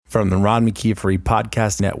From the Ron McKeefery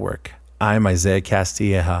Podcast Network, I'm Isaiah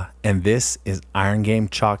Castilleja, and this is Iron Game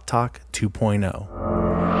Chalk Talk 2.0.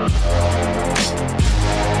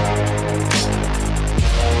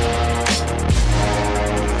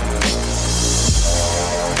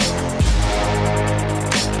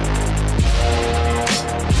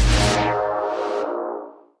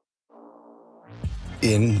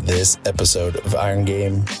 In this episode of Iron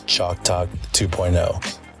Game Chalk Talk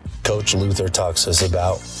 2.0, Coach Luther talks to us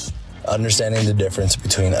about understanding the difference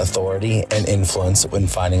between authority and influence when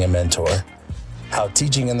finding a mentor, how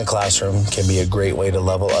teaching in the classroom can be a great way to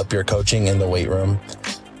level up your coaching in the weight room,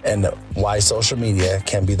 and why social media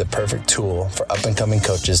can be the perfect tool for up-and-coming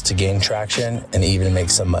coaches to gain traction and even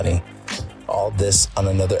make some money. All this on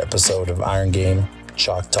another episode of Iron Game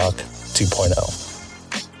Chalk Talk 2.0.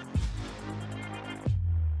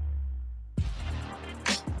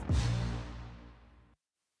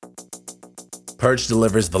 Perch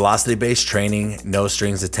delivers velocity-based training, no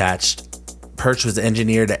strings attached. Perch was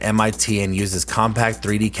engineered at MIT and uses compact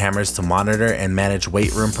 3D cameras to monitor and manage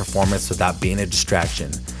weight room performance without being a distraction.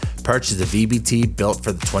 Perch is a VBT built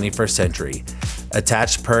for the 21st century.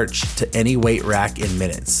 Attach Perch to any weight rack in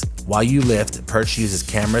minutes. While you lift, Perch uses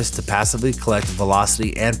cameras to passively collect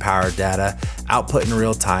velocity and power data, output in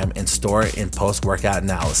real time, and store it in post-workout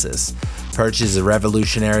analysis. Perch is a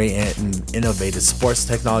revolutionary and innovative sports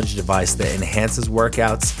technology device that enhances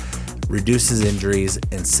workouts, reduces injuries,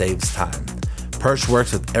 and saves time. Perch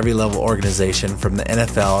works with every level organization from the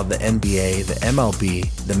NFL, the NBA, the MLB,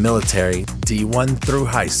 the military, D1 through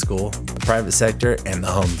high school, the private sector, and the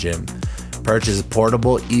home gym. Perch is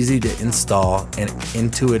portable, easy to install, and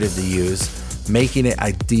intuitive to use, making it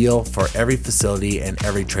ideal for every facility and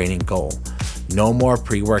every training goal. No more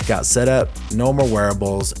pre-workout setup, no more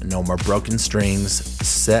wearables, no more broken strings.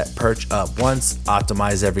 Set Perch up once,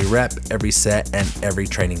 optimize every rep, every set, and every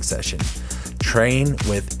training session. Train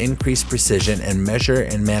with increased precision and measure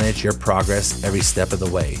and manage your progress every step of the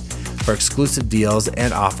way. For exclusive deals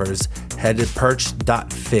and offers, head to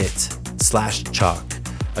perch.fit/chalk.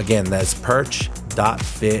 Again, that's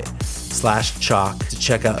perch.fit/chalk to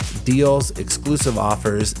check out deals, exclusive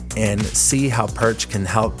offers, and see how Perch can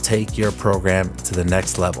help take your program to the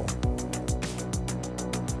next level.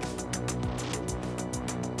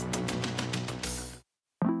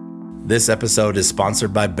 This episode is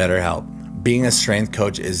sponsored by BetterHelp. Being a strength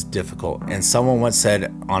coach is difficult, and someone once said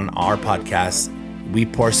on our podcast, we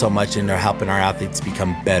pour so much into helping our athletes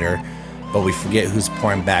become better, but we forget who's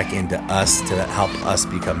pouring back into us to help us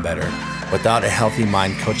become better. Without a healthy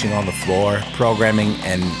mind, coaching on the floor, programming,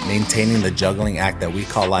 and maintaining the juggling act that we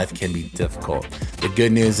call life can be difficult. The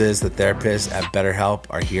good news is the therapists at BetterHelp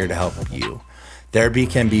are here to help you. Therapy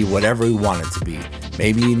can be whatever we want it to be.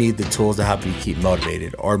 Maybe you need the tools to help you keep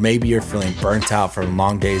motivated, or maybe you're feeling burnt out from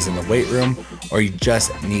long days in the weight room, or you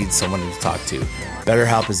just need someone to talk to.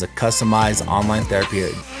 BetterHelp is a customized online therapy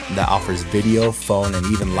that offers video, phone, and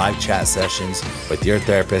even live chat sessions with your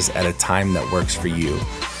therapist at a time that works for you.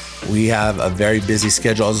 We have a very busy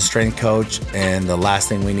schedule as a strength coach, and the last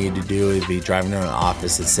thing we need to do is be driving to an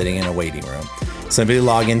office and sitting in a waiting room. Simply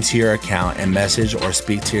log into your account and message or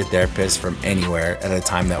speak to your therapist from anywhere at a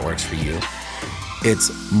time that works for you.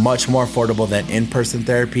 It's much more affordable than in-person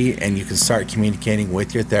therapy, and you can start communicating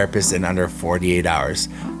with your therapist in under 48 hours.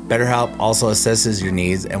 BetterHelp also assesses your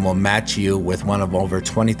needs and will match you with one of over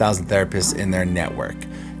 20,000 therapists in their network.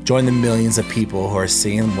 Join the millions of people who are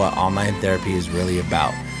seeing what online therapy is really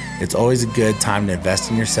about. It's always a good time to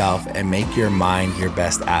invest in yourself and make your mind your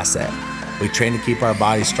best asset. We train to keep our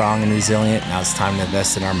bodies strong and resilient. Now it's time to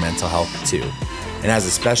invest in our mental health too. And as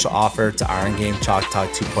a special offer to Iron Game Chalk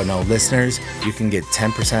Talk 2.0 listeners, you can get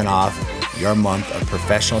 10% off your month of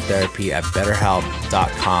professional therapy at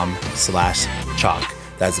betterhelp.com/chalk.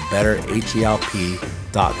 That's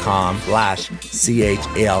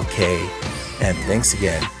betterhelp.com/chalk. And thanks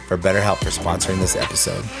again for BetterHelp for sponsoring this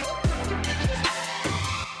episode.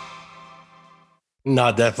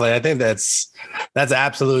 No, definitely. I think that's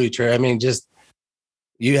absolutely true. I mean, just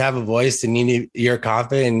you have a voice and you're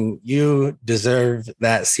confident and you deserve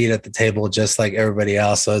that seat at the table just like everybody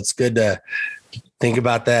else. So it's good to think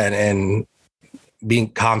about that and being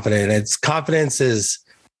confident. Confidence is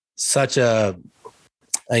such a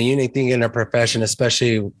unique thing in our profession,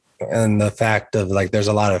 especially in the fact of like there's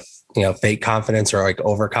a lot of fake confidence or like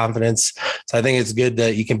overconfidence. So I think it's good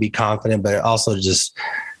that you can be confident, but also just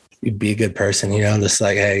be a good person, just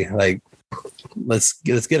like, hey, like let's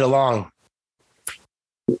get along.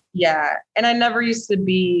 Yeah. And I never used to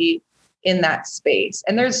be in that space.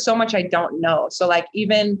 And there's so much I don't know. So like,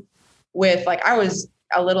 even with like, I was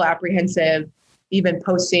a little apprehensive, even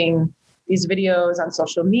posting, these videos on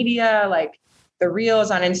social media, like the reels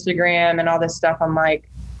on Instagram and all this stuff. I'm like,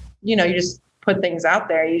 you just put things out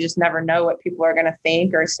there. You just never know what people are going to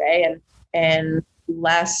think or say. And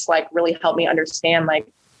Les like really helped me understand, like,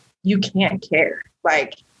 you can't care.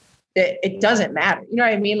 Like it doesn't matter. You know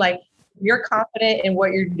what I mean? Like you're confident in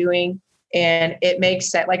what you're doing and it makes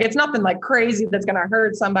sense. Like it's nothing like crazy that's going to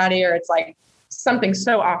hurt somebody, or it's like something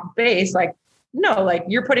so off base. Like, no, like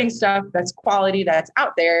you're putting stuff that's quality, that's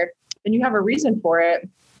out there, and you have a reason for it.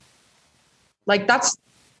 Like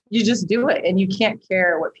you just do it, and you can't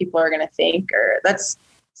care what people are going to think, or that's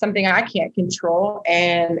something I can't control.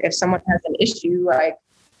 And if someone has an issue, like,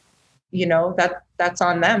 that's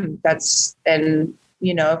on them.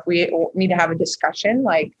 If we need to have a discussion,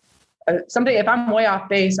 like something, if I'm way off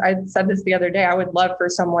base, I said this the other day, I would love for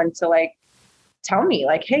someone to like tell me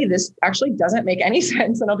like, hey, this actually doesn't make any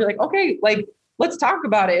sense. And I'll be like, okay, like, let's talk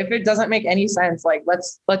about it. If it doesn't make any sense, like,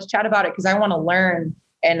 let's chat about it. Cause I want to learn,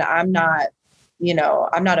 and I'm not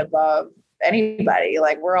above anybody.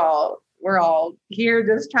 Like we're all here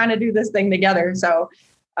just trying to do this thing together. So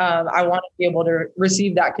I want to be able to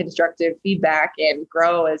receive that constructive feedback and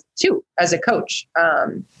grow as a coach.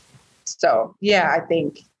 So yeah, I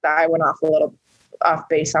think that I went off a little off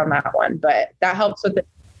base on that one, but that helps with the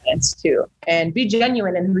confidence too, and be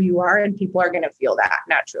genuine in who you are, and people are going to feel that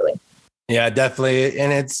naturally. Yeah, definitely.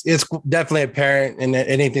 And it's definitely apparent in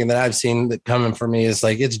anything that I've seen that coming from me is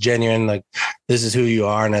like, it's genuine. Like this is who you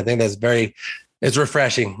are. And I think that's it's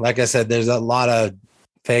refreshing. Like I said, there's a lot of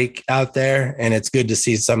fake out there, and it's good to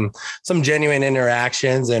see some genuine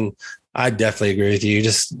interactions. And I definitely agree with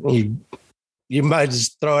you. You might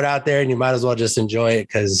just throw it out there, and you might as well just enjoy it.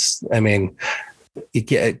 Cause I mean, you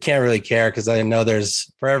can't really care. Cause I know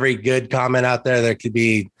for every good comment out there could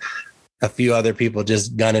be a few other people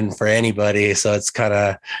just gunning for anybody. So it's kind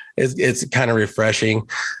of refreshing.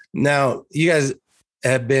 Now you guys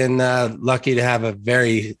have been lucky to have a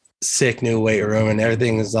very sick new weight room, and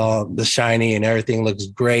everything is all the shiny and everything looks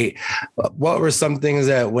great. What were some things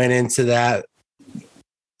that went into that,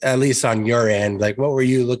 at least on your end? Like what were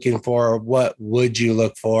you looking for? What would you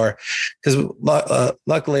look for? Because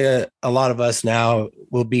luckily a lot of us now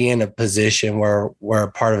will be in a position where we're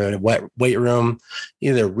a part of a weight room,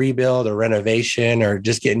 either rebuild or renovation or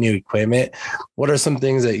just get new equipment. What are some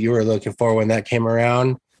things that you were looking for when that came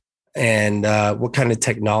around? And what kind of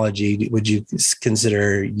technology would you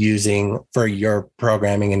consider using for your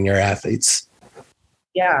programming and your athletes?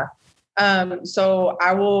 Yeah. So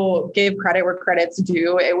I will give credit where credit's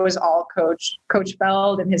due. It was all Coach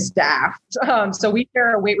Feld and his staff. So we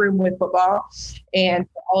share a weight room with football, and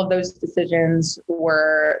all of those decisions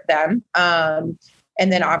were them. And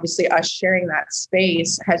then obviously us sharing that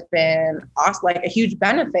space has been awesome, like a huge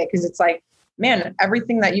benefit, because it's like, man,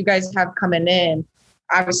 everything that you guys have coming in,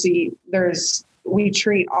 obviously we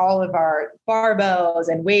treat all of our barbells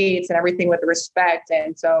and weights and everything with respect.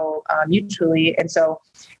 And so mutually. And so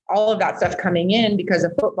all of that stuff coming in because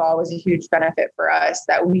of football was a huge benefit for us,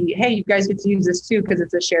 that hey, you guys get to use this too, because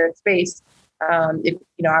it's a shared space.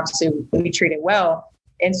 Obviously we treat it well.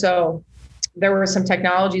 And so there were some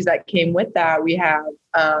technologies that came with that. We have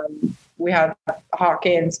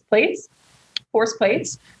Hawkins plates, force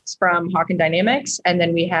plates from Hawkins Dynamics. And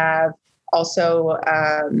then we have also,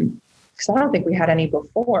 because I don't think we had any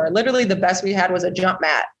before. Literally the best we had was a jump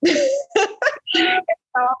mat.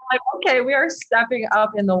 So I'm like, okay, we are stepping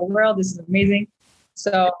up in the world. This is amazing.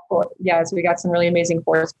 So we got some really amazing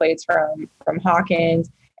force plates from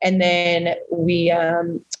Hawkins. And then we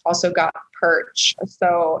also got perch.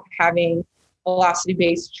 So having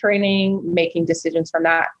velocity-based training, making decisions from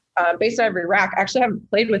that based on every rack. I actually haven't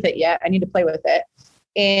played with it yet. I need to play with it.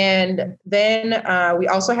 And then we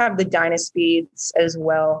also have the Dynaspeeds as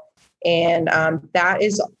well. And that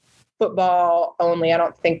is football only. I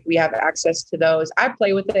don't think we have access to those. I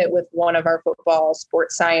play with it with one of our football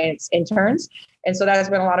sports science interns. And so that has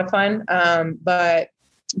been a lot of fun. But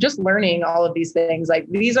just learning all of these things, like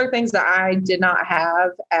these are things that I did not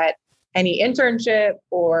have at any internship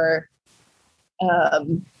or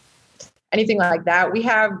anything like that. We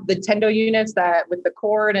have the Tendo units that with the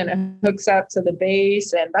cord and it hooks up to the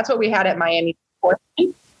base. And that's what we had at Miami.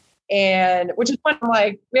 And which is fun.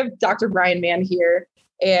 Like we have Dr. Brian Mann here.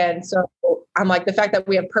 And so I'm like, the fact that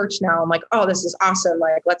we have perch now, I'm like, oh, this is awesome.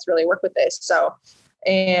 Like, let's really work with this. So,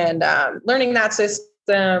 and learning that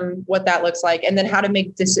system, what that looks like, and then how to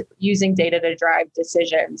make using data to drive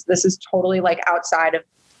decisions. This is totally like outside of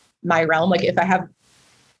my realm. Like if I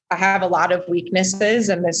have a lot of weaknesses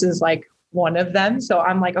and this is like one of them. So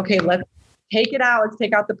I'm like, okay, let's take it out. Let's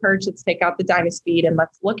take out the perch. Let's take out the Dynaspeed and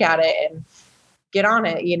let's look at it. get on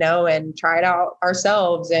it, and try it out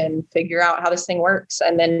ourselves and figure out how this thing works,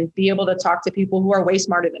 and then be able to talk to people who are way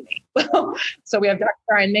smarter than me. So we have Dr.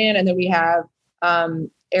 Brian Mann, and then we have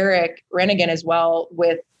Eric Renigan as well,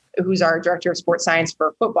 who's our director of sports science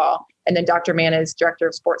for football. And then Dr. Mann is director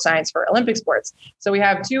of sports science for Olympic sports. So we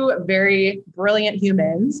have two very brilliant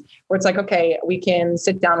humans where it's like, okay, we can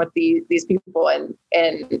sit down with these people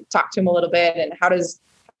and talk to them a little bit. And how does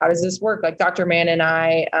this work? Like Dr. Mann and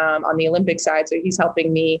I on the Olympic side. So he's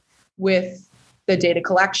helping me with the data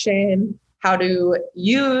collection, how to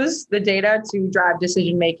use the data to drive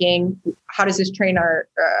decision-making. How does this change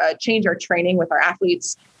our training with our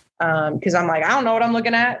athletes? Because I'm like, I don't know what I'm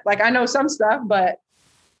looking at. Like, I know some stuff, but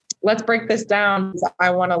let's break this down.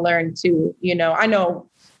 I want to learn too. I know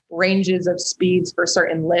ranges of speeds for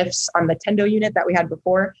certain lifts on the Tendo unit that we had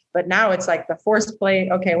before, but now it's like the force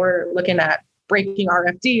plate. Okay, we're looking at breaking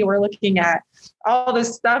RFD. We're looking at all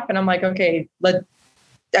this stuff. And I'm like, okay, let's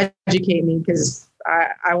educate me, because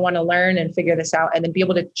I want to learn and figure this out, and then be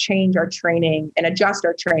able to change our training and adjust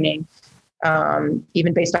our training,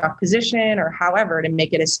 even based off position or however, to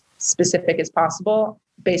make it as specific as possible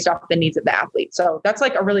based off the needs of the athlete. So that's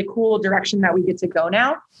like a really cool direction that we get to go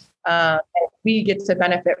now. And we get to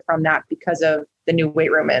benefit from that because of the new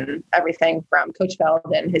weight room and everything from Coach Feld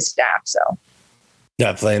and his staff. So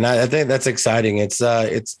definitely. And I think that's exciting. It's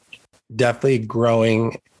definitely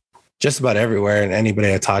growing just about everywhere and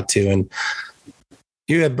anybody I talk to. And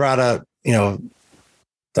you had brought up,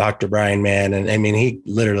 Dr. Brian Mann. And I mean, he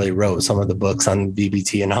literally wrote some of the books on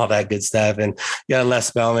VBT and all that good stuff. And you got Les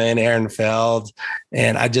Spellman, Aaron Feld.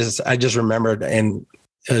 And I just remembered, and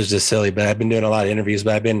it was just silly, but I've been doing a lot of interviews,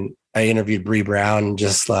 but I interviewed Bree Brown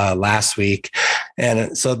just last week.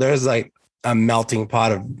 And so there's like a melting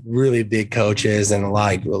pot of really big coaches and a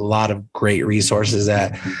lot of great resources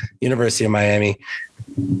at University of Miami.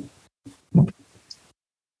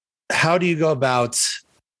 How do you go about,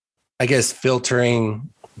 I guess, filtering,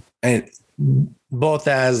 and both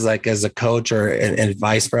as a coach or an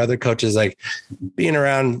advice for other coaches, like being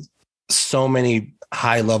around so many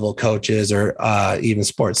high level coaches or even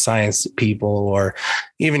sports science people, or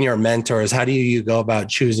even your mentors? How do you go about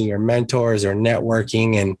choosing your mentors or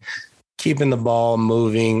networking and keeping the ball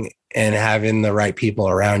moving and having the right people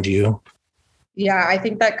around you? Yeah, I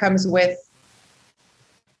think that comes with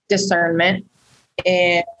discernment,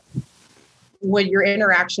 and when your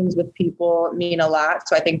interactions with people mean a lot.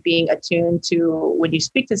 So I think being attuned to when you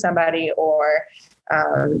speak to somebody or,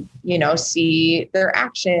 see their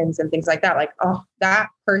actions and things like that, like, oh, that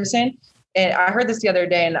person. And I heard this the other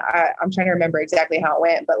day, and I'm trying to remember exactly how it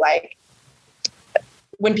went, but like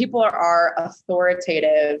when people are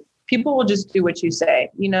authoritative, people will just do what you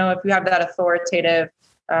say. If you have that authoritative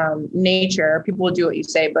nature, people will do what you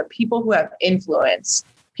say. But people who have influence,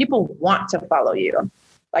 people want to follow you.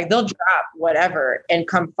 Like they'll drop whatever and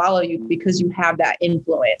come follow you because you have that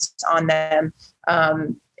influence on them.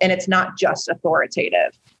 And it's not just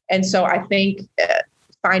authoritative. And so I think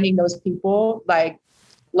finding those people, like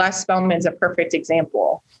Les Spellman's a perfect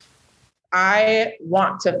example. I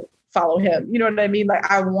want to follow him. You know what I mean? Like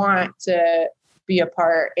I want to be a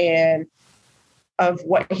part of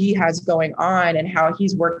what he has going on and how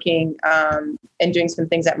he's working and doing some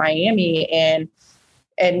things at Miami and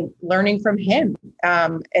learning from him.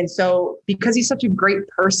 And so because he's such a great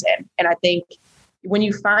person, and I think when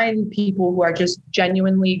you find people who are just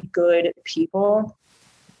genuinely good people,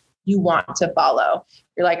 you want to follow.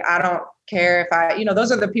 You're like, I don't care if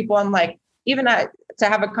those are the people I'm like, even to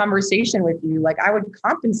have a conversation with you, like I would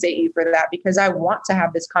compensate you for that because I want to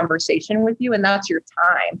have this conversation with you and that's your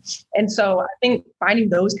time. And so I think finding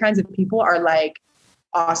those kinds of people are like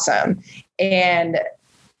awesome. And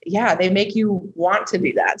yeah, they make you want to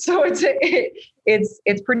do that. So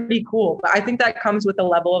it's pretty cool. But I think that comes with a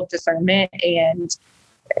level of discernment and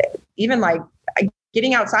even like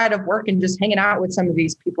getting outside of work and just hanging out with some of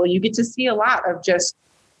these people. You get to see a lot of just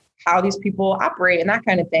how these people operate and that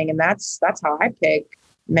kind of thing. And that's how I pick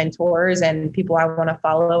mentors and people I want to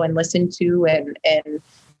follow and listen to and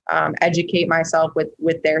educate myself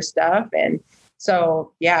with their stuff. And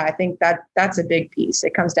so, yeah, I think that's a big piece.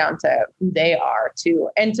 It comes down to who they are too.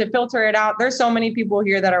 And to filter it out, there's so many people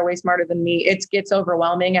here that are way smarter than me. It gets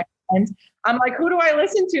overwhelming. And I'm like, who do I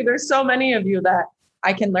listen to? There's so many of you that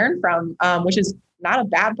I can learn from, which is not a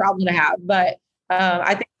bad problem to have. But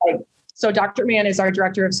I think so Dr. Mann is our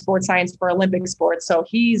director of sports science for Olympic sports. So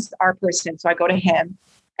he's our person. So I go to him.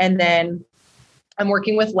 And then I'm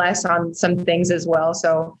working with Les on some things as well.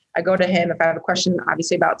 So I go to him if I have a question,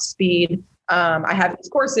 obviously about speed. I have his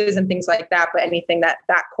courses and things like that, but anything that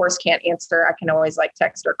course can't answer, I can always like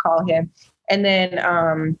text or call him. And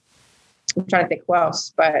then I'm trying to think who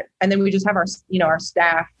else, and then we just have our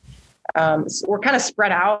staff. So we're kind of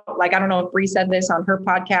spread out. Like, I don't know if Bree said this on her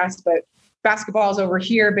podcast, but basketball's over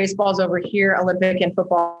here, baseball's over here, Olympic and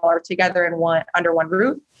football are together under one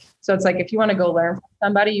roof. So it's like, if you want to go learn from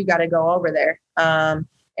somebody, you got to go over there.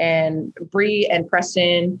 And Bree and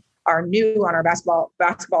Preston are new on our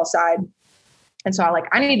basketball side. And so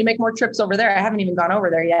I need to make more trips over there. I haven't even gone over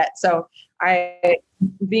there yet. So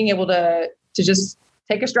being able to just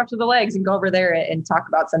take a stretch of the legs and go over there and talk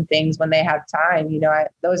about some things when they have time,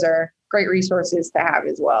 those are great resources to have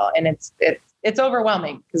as well. And it's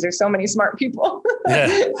overwhelming because there's so many smart people.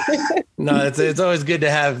 Yeah. No, it's always good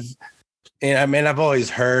to have. I've always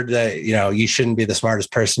heard that, you shouldn't be the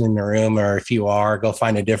smartest person in the room, or if you are, go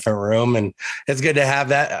find a different room. And it's good to have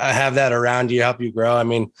that around you, help you grow. I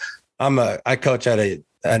mean, I coach at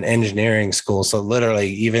an engineering school. So literally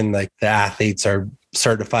even like the athletes are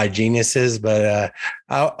certified geniuses, but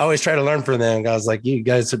I always try to learn from them. I was like, you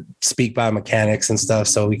guys speak biomechanics and stuff,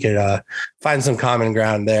 so we could find some common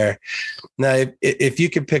ground there. Now, if you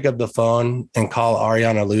could pick up the phone and call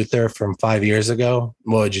Ariana Luther from 5 years ago,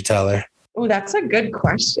 what would you tell her? Oh, that's a good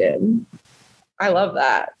question. I love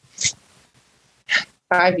that.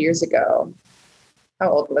 5 years ago. How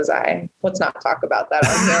old was I? Let's not talk about that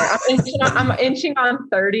on here. I'm inching on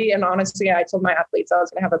 30. And honestly, I told my athletes I was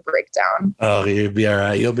going to have a breakdown. Oh, you'll be all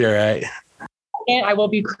right. You'll be all right. And I will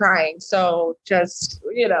be crying. So just,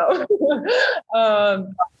 25.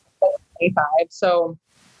 So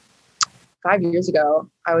 5 years ago,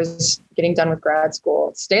 I was getting done with grad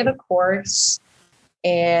school. Stay the course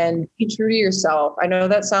and be true to yourself. I know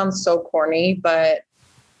that sounds so corny, but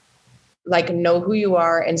know who you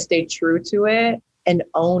are and stay true to it. And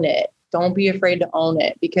own it. Don't be afraid to own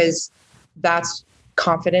it, because that's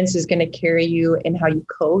confidence is going to carry you in how you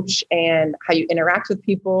coach and how you interact with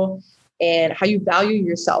people and how you value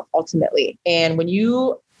yourself ultimately. And when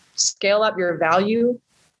you scale up your value,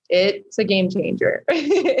 it's a game changer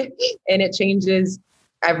and it changes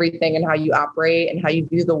everything and how you operate and how you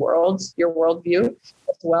view the world, your worldview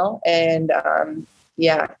as well. And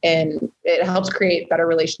and it helps create better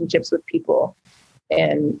relationships with people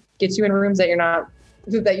and gets you in rooms that you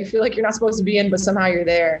feel like you're not supposed to be in, but somehow you're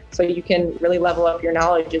there. So you can really level up your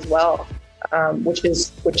knowledge as well, which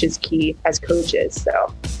is key as coaches.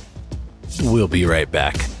 So we'll be right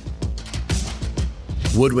back.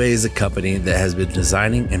 Woodway is a company that has been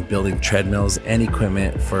designing and building treadmills and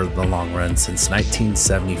equipment for the long run since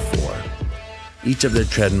 1974. Each of their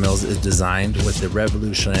treadmills is designed with the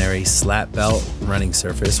revolutionary slat belt running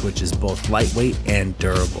surface, which is both lightweight and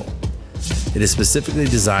durable. It is specifically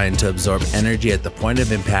designed to absorb energy at the point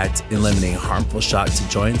of impact, eliminating harmful shock to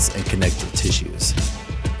joints and connective tissues.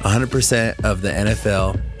 100% of the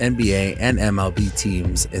NFL, NBA, and MLB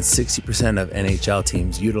teams and 60% of NHL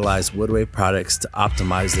teams utilize Woodway products to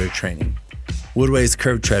optimize their training. Woodway's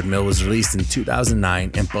Curve treadmill was released in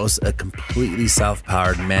 2009 and boasts a completely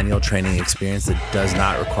self-powered manual training experience that does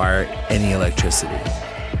not require any electricity.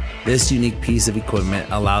 This unique piece of equipment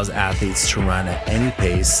allows athletes to run at any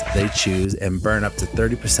pace they choose and burn up to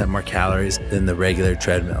 30% more calories than the regular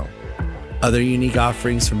treadmill. Other unique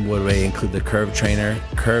offerings from Woodway include the Curve Trainer,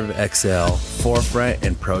 Curve XL, Forefront,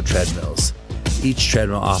 and Pro treadmills. Each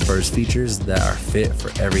treadmill offers features that are fit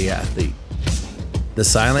for every athlete. The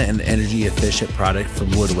silent and energy efficient product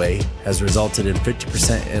from Woodway has resulted in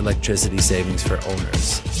 50% electricity savings for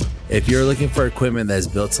owners. If you're looking for equipment that is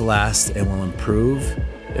built to last and will improve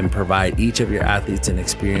and provide each of your athletes an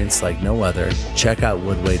experience like no other, check out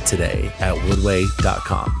Woodway today at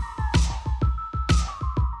woodway.com.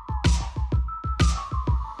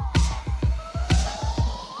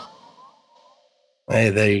 Hey,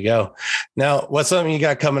 there you go. Now, what's something you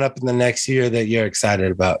got coming up in the next year that you're excited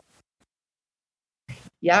about?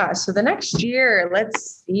 Yeah, so the next year,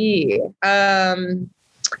 let's see.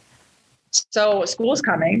 So school's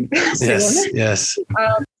coming soon. Yes.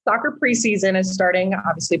 Soccer preseason is starting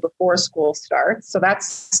obviously before school starts. So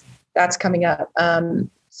that's coming up.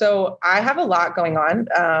 So I have a lot going on.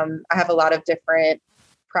 I have a lot of different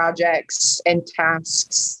projects and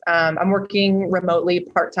tasks. I'm working remotely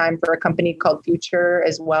part-time for a company called Future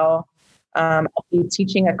as well. I'll be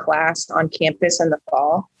teaching a class on campus in the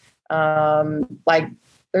fall.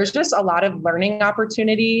 There's just a lot of learning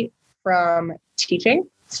opportunity from teaching.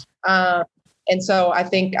 And so I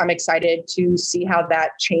think I'm excited to see how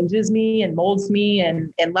that changes me and molds me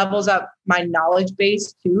and levels up my knowledge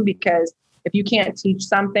base too, because if you can't teach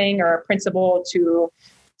something or a principle to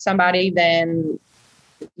somebody, then,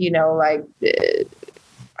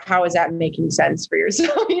 how is that making sense for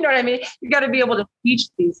yourself? You know what I mean? You got to be able to teach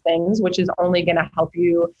these things, which is only going to help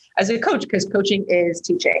you as a coach, because coaching is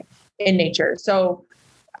teaching. in nature. So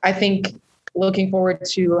I think looking forward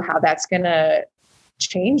to how that's going to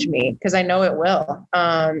change me, because I know it will.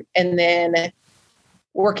 And then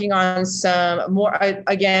working on some more,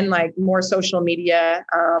 again, like more social media,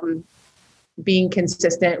 being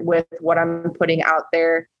consistent with what I'm putting out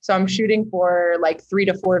there. So I'm shooting for like 3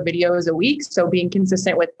 to 4 videos a week. So being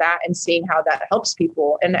consistent with that and seeing how that helps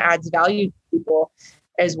people and adds value to people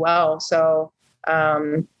as well. So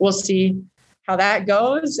we'll see how that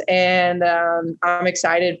goes. And I'm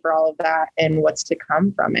excited for all of that and what's to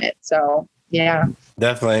come from it. So yeah.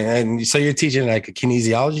 Definitely. And so you're teaching like a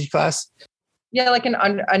kinesiology class? Yeah, like an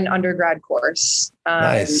undergrad course.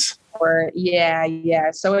 Nice.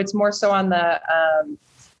 Yeah. So it's more so on the,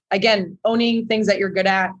 again, owning things that you're good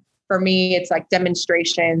at. For me, it's like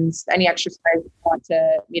demonstrations, any exercise you want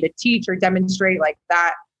me to teach or demonstrate like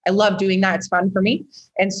that. I love doing that. It's fun for me.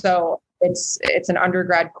 And so it's an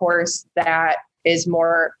undergrad course that is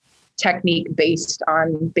more technique based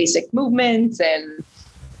on basic movements and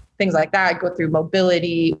things like that. I go through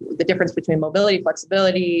mobility, the difference between mobility,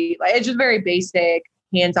 flexibility. Like, it's just very basic,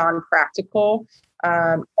 hands-on, practical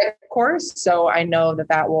course. So I know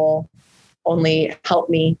that will only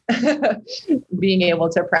help me being able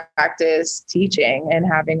to practice teaching and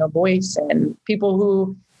having a voice, and people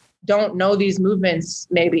who don't know these movements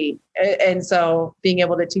maybe. And so being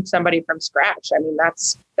able to teach somebody from scratch, I mean,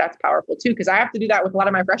 that's powerful too, because I have to do that with a lot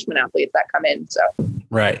of my freshman athletes that come in. So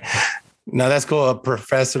right. No, that's cool.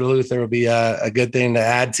 Professor Luther will be a good thing to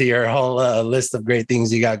add to your whole list of great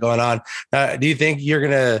things you got going on. Do you think you're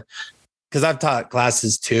going to, because I've taught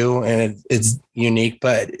classes too, and it's unique,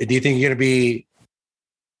 but do you think you're going to be,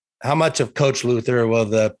 how much of Coach Luther will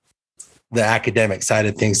the academic side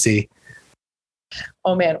of things see?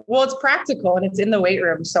 Oh man. Well, it's practical and it's in the weight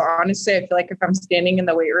room. So honestly, I feel like if I'm standing in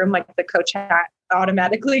the weight room, like the coach hat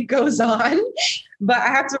automatically goes on, but I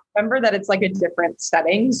have to remember that it's like a different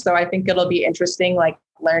setting. So I think it'll be interesting, like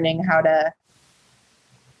learning how to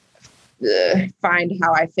find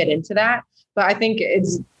how I fit into that. But I think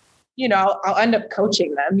it's, I'll end up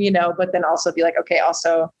coaching them, but then also be like, okay,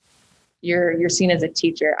 also you're seen as a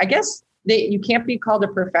teacher. I guess you can't be called a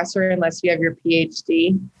professor unless you have your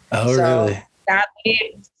PhD. Oh, so, really?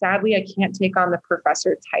 Sadly, I can't take on the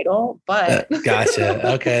professor title, but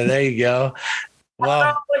gotcha. Okay, there you go.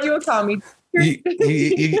 Well, what you would call me.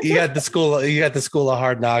 you got the school of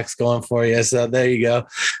hard knocks going for you. So there you go.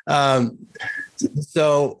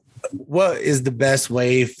 So what is the best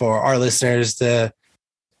way for our listeners to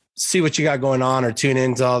see what you got going on or tune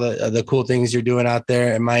into all the cool things you're doing out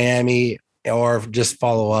there in Miami, or just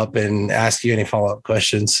follow up and ask you any follow-up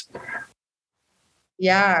questions?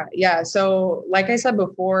 Yeah. So like I said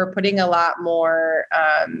before, putting a lot more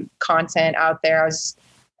content out there.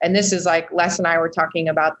 And this is like Les and I were talking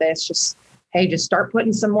about this, just start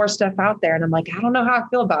putting some more stuff out there. And I'm like, I don't know how I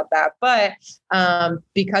feel about that. But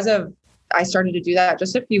because I started to do that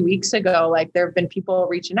just a few weeks ago, like there have been people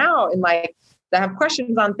reaching out and like that have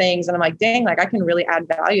questions on things. And I'm like, dang, like I can really add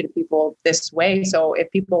value to people this way. So if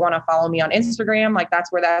people want to follow me on Instagram, like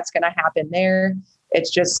that's where that's going to happen there. It's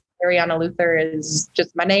just Ariana Luther is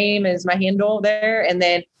just my name, is my handle there. And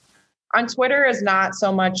then on Twitter is not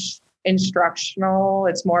so much instructional.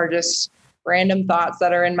 It's more just random thoughts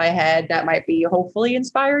that are in my head that might be hopefully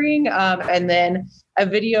inspiring. And then a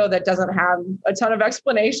video that doesn't have a ton of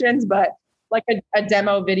explanations, but like a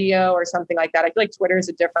demo video or something like that. I feel like Twitter is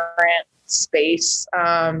a different space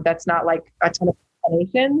that's not like a ton of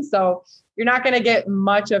explanations. So you're not going to get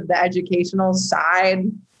much of the educational side.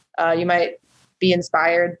 You might be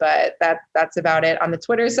inspired, but that's about it on the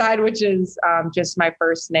Twitter side, which is just my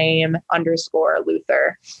first name _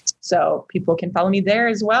 Luther. So people can follow me there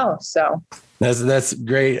as well. So that's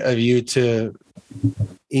great of you to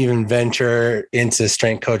even venture into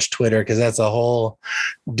Strength Coach Twitter, because that's a whole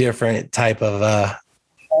different type of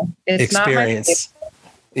experience.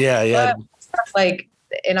 Yeah. Like,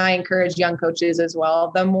 and I encourage young coaches as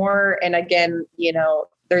well. The more, and again,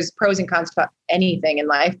 there's pros and cons to anything in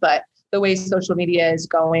life, but the way social media is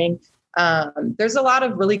going, there's a lot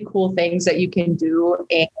of really cool things that you can do.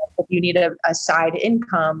 And if you need a side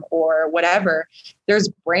income or whatever, there's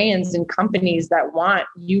brands and companies that want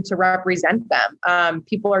you to represent them.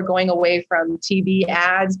 People are going away from TV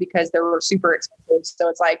ads because they were super expensive. So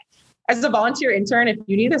it's like, as a volunteer intern, if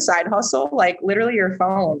you need a side hustle, like literally your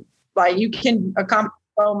phone, like you can accomplish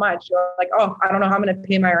so much. You're like, oh, I don't know how I'm going to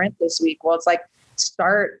pay my rent this week. Well, it's like,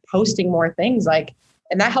 start posting more things, like,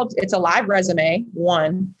 and that helps. It's a live resume.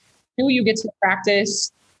 1, 2, you get to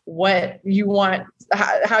practice what you want,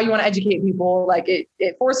 how you want to educate people. Like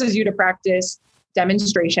it forces you to practice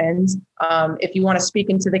demonstrations. If you want to speak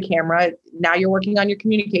into the camera, now you're working on your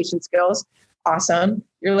communication skills. Awesome.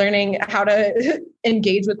 You're learning how to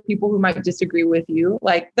engage with people who might disagree with you.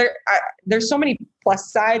 Like there's so many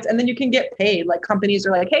plus sides, and then you can get paid. Like companies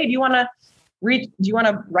are like, hey, do you want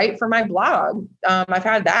to write for my blog? I've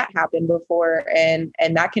had that happen before, and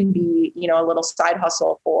that can be, a little side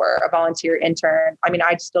hustle for a volunteer intern. I mean,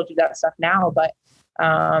 I still do that stuff now, but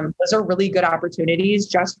those are really good opportunities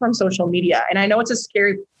just from social media. And I know it's a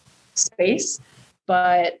scary space,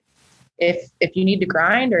 but if you need to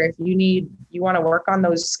grind, or if you want to work on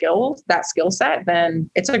those skills, that skill set, then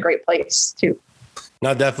it's a great place too.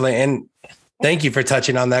 No, definitely. And thank you for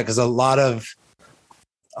touching on that, because a lot of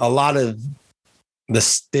the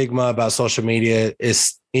stigma about social media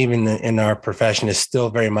is, even in our profession, is still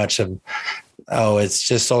very much of, oh, it's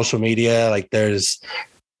just social media. Like there's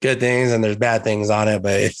good things and there's bad things on it,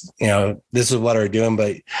 but if, this is what we're doing.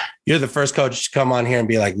 But you're the first coach to come on here and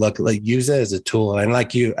be like, look, like use it as a tool. And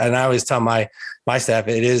and I always tell my staff,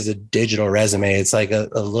 it is a digital resume. It's like a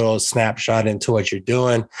little snapshot into what you're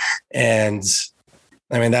doing. And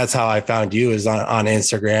I mean, that's how I found you, is on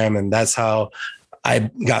Instagram. And that's how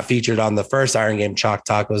I got featured on the first Iron Game Chalk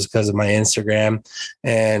Talk, was because of my Instagram.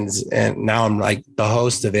 And now I'm like the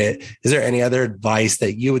host of it. Is there any other advice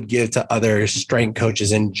that you would give to other strength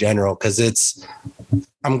coaches in general? Because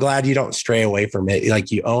I'm glad you don't stray away from it.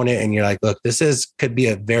 Like you own it and you're like, look, could be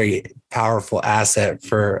a very powerful asset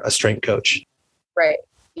for a strength coach. Right.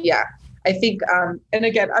 Yeah. I think, and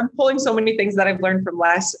again, I'm pulling so many things that I've learned from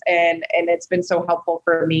Les, and it's been so helpful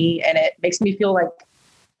for me, and it makes me feel like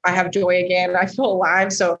I have joy again. I feel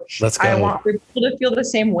alive. So I want people to feel the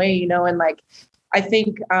same way, and like, I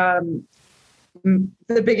think the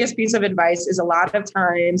biggest piece of advice is, a lot of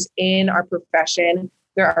times in our profession,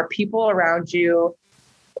 there are people around you,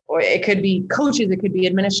 or it could be coaches, it could be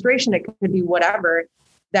administration, it could be whatever,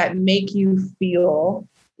 that make you feel,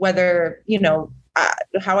 whether,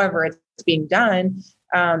 however it's being done,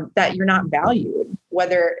 that you're not valued,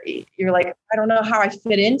 whether you're like, I don't know how I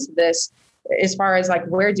fit into this, as far as like,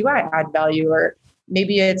 where do I add value? Or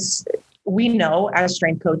maybe we know as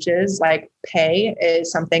strength coaches, like pay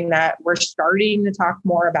is something that we're starting to talk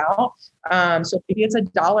more about. So maybe it's a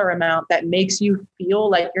dollar amount that makes you feel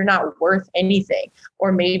like you're not worth anything.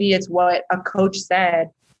 Or maybe it's what a coach said,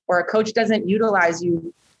 or a coach doesn't utilize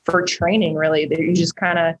you for training really. You just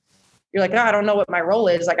you're like, oh, I don't know what my role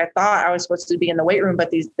is. Like I thought I was supposed to be in the weight room,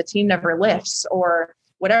 but the team never lifts, or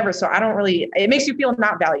whatever. So it makes you feel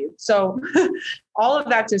not valued. So all of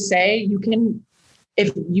that to say,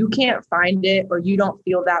 if you can't find it, or you don't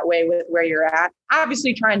feel that way with where you're at,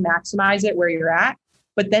 obviously try and maximize it where you're at,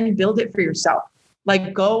 but then build it for yourself. Like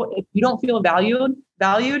if you don't feel valued,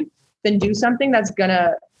 then do something that's going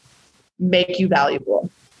to make you valuable,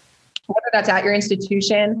 whether that's at your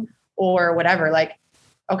institution or whatever. Like,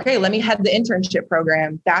 okay, let me head the internship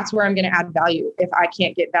program. That's where I'm going to add value. If I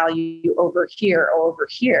can't get value over here or over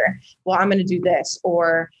here, well, I'm going to do this.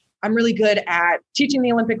 Or I'm really good at teaching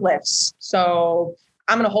the Olympic lifts, so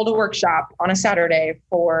I'm going to hold a workshop on a Saturday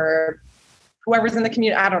for whoever's in the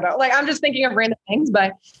community. I don't know. Like, I'm just thinking of random things,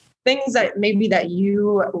 but things that maybe that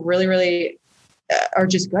you really, really are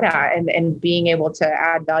just good at, and being able to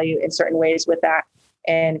add value in certain ways with that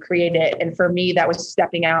and create it. And for me, that was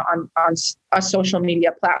stepping out on a social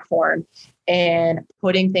media platform and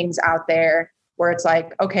putting things out there where it's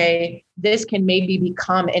like, okay, this can maybe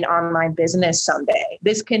become an online business someday.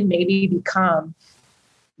 This can maybe become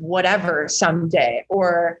whatever someday.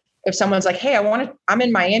 Or if someone's like, hey, I'm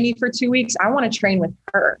in Miami for 2 weeks, I want to train with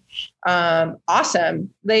her.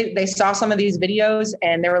 Awesome. They saw some of these videos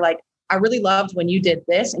and they were like, I really loved when you did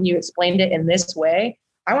this and you explained it in this way.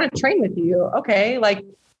 I want to train with you. Okay. Like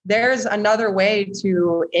there's another way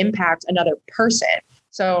to impact another person.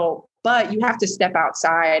 So, but you have to step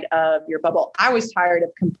outside of your bubble. I was tired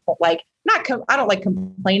of I don't like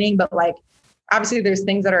complaining, but like, obviously there's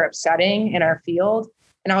things that are upsetting in our field.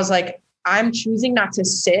 And I was like, I'm choosing not to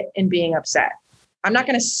sit in being upset. I'm not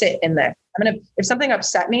going to sit in this. If something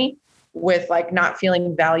upset me with like not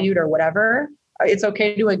feeling valued or whatever, it's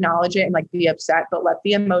okay to acknowledge it and like be upset, but let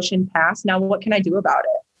the emotion pass. Now, what can I do about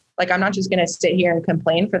it? Like, I'm not just going to sit here and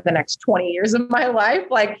complain for the next 20 years of my life.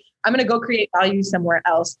 Like, I'm going to go create value somewhere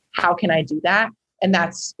else. How can I do that? And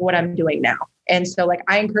that's what I'm doing now. And so like,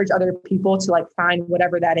 I encourage other people to like find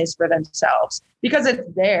whatever that is for themselves, because it's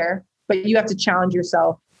there, but you have to challenge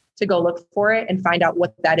yourself to go look for it and find out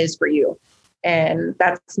what that is for you. And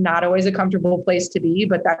that's not always a comfortable place to be,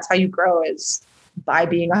 but that's how you grow, is by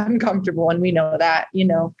being uncomfortable. And we know that,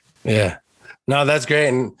 Yeah, no, that's great.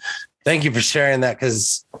 And thank you for sharing that.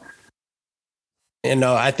 Cause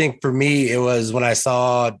I think for me, it was when I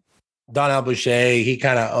saw Donnell Boucher. He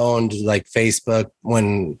kind of owned like Facebook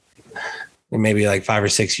when maybe like 5 or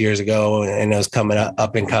 6 years ago, and it was coming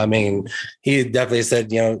up and coming. And he definitely said,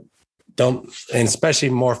 don't, and especially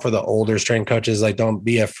more for the older strength coaches, like don't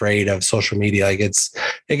be afraid of social media. Like it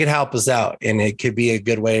could help us out, and it could be a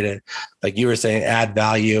good way to, like you were saying, add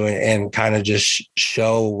value and kind of just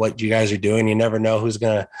show what you guys are doing. You never know who's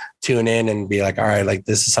going to tune in and be like, all right, like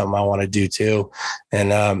this is something I want to do too.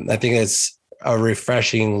 And I think it's a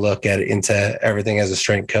refreshing look into everything as a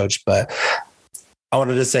strength coach. But I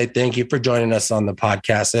wanted to say thank you for joining us on the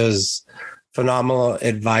podcast. It was phenomenal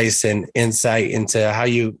advice and insight into how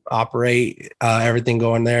you operate, everything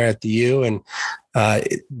going there at the U, and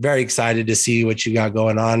very excited to see what you got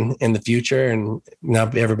going on in the future. And now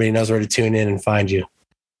everybody knows where to tune in and find you.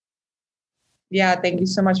 Yeah. Thank you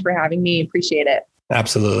so much for having me. Appreciate it.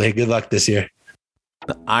 Absolutely. Good luck this year.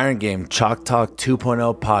 The Iron Game Chalk Talk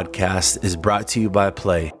 2.0 podcast is brought to you by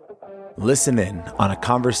Play. Listen in on a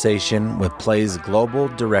conversation with Play's Global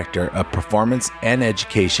Director of Performance and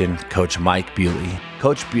Education, Coach Mike Bewley.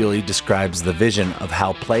 Coach Bewley describes the vision of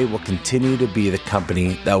how Play will continue to be the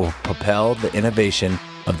company that will propel the innovation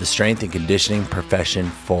of the strength and conditioning profession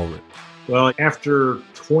forward. Well, after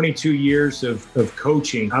 22 years of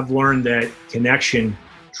coaching, I've learned that connection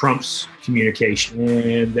trumps communication,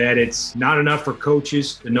 and that it's not enough for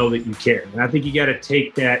coaches to know that you care. And I think you got to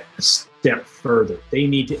take that a step further. They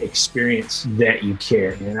need to experience that you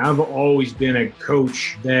care. And I've always been a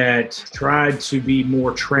coach that tried to be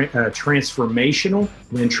more transformational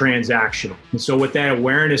than transactional. And so with that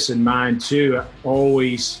awareness in mind too, I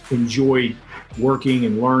always enjoyed working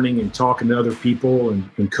and learning and talking to other people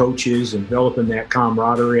and coaches and developing that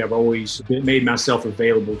camaraderie. I've always made myself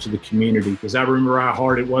available to the community, because I remember how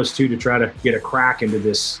hard it was too to try to get a crack into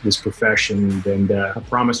this profession. And I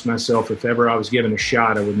promised myself if ever I was given a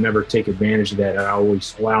shot, I would never take advantage of that. I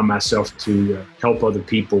always allow myself to help other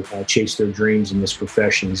people chase their dreams in this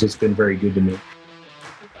profession. It's been very good to me.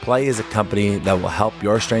 Play is a company that will help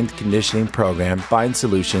your strength conditioning program find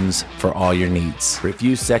solutions for all your needs.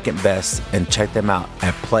 Review Second Best and check them out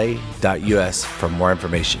at play.us for more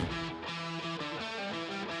information.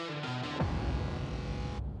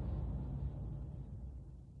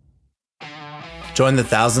 Join the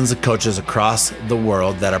thousands of coaches across the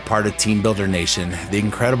world that are part of Team Builder Nation. The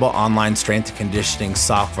incredible online strength and conditioning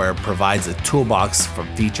software provides a toolbox for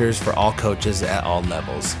features for all coaches at all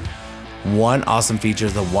levels. One awesome feature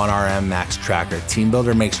is the 1RM Max Tracker. Team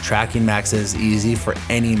Builder makes tracking maxes easy for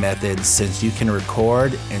any method, since you can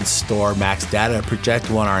record and store max data, project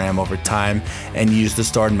 1RM over time, and use the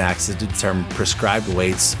stored maxes to determine prescribed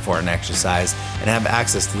weights for an exercise, and have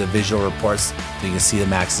access to the visual reports so you can see the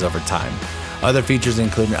maxes over time. Other features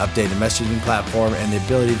include an updated messaging platform and the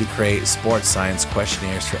ability to create sports science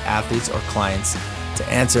questionnaires for athletes or clients to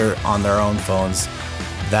answer on their own phones.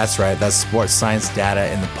 That's right, that's sports science data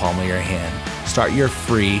in the palm of your hand. Start your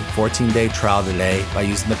free 14-day trial today by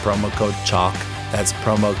using the promo code CHALK, that's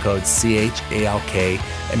promo code CHALK,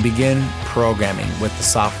 and begin programming with the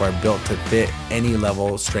software built to fit any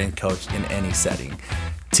level strength coach in any setting.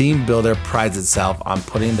 Team Builder prides itself on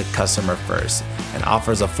putting the customer first and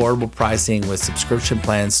offers affordable pricing with subscription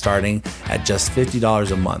plans starting at just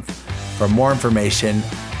 $50 a month. For more information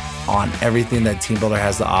on everything that Team Builder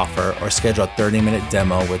has to offer, or schedule a 30-minute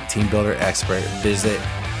demo with Team Builder expert, visit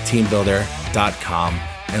teambuilder.com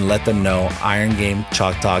and let them know Iron Game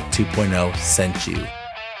Chalk Talk 2.0 sent you.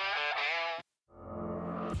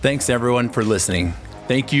 Thanks everyone for listening.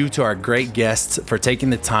 Thank you to our great guests for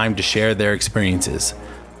taking the time to share their experiences.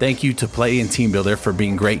 Thank you to Play and Team Builder for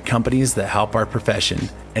being great companies that help our profession.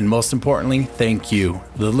 And most importantly, thank you,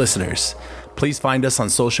 the listeners. Please find us on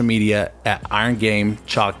social media at Iron Game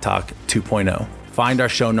Chalk Talk 2.0. Find our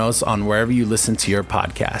show notes on wherever you listen to your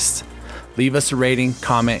podcasts. Leave us a rating,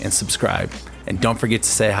 comment, and subscribe. And don't forget to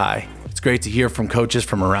say hi. It's great to hear from coaches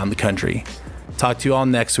from around the country. Talk to you all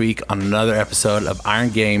next week on another episode of Iron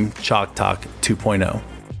Game Chalk Talk 2.0.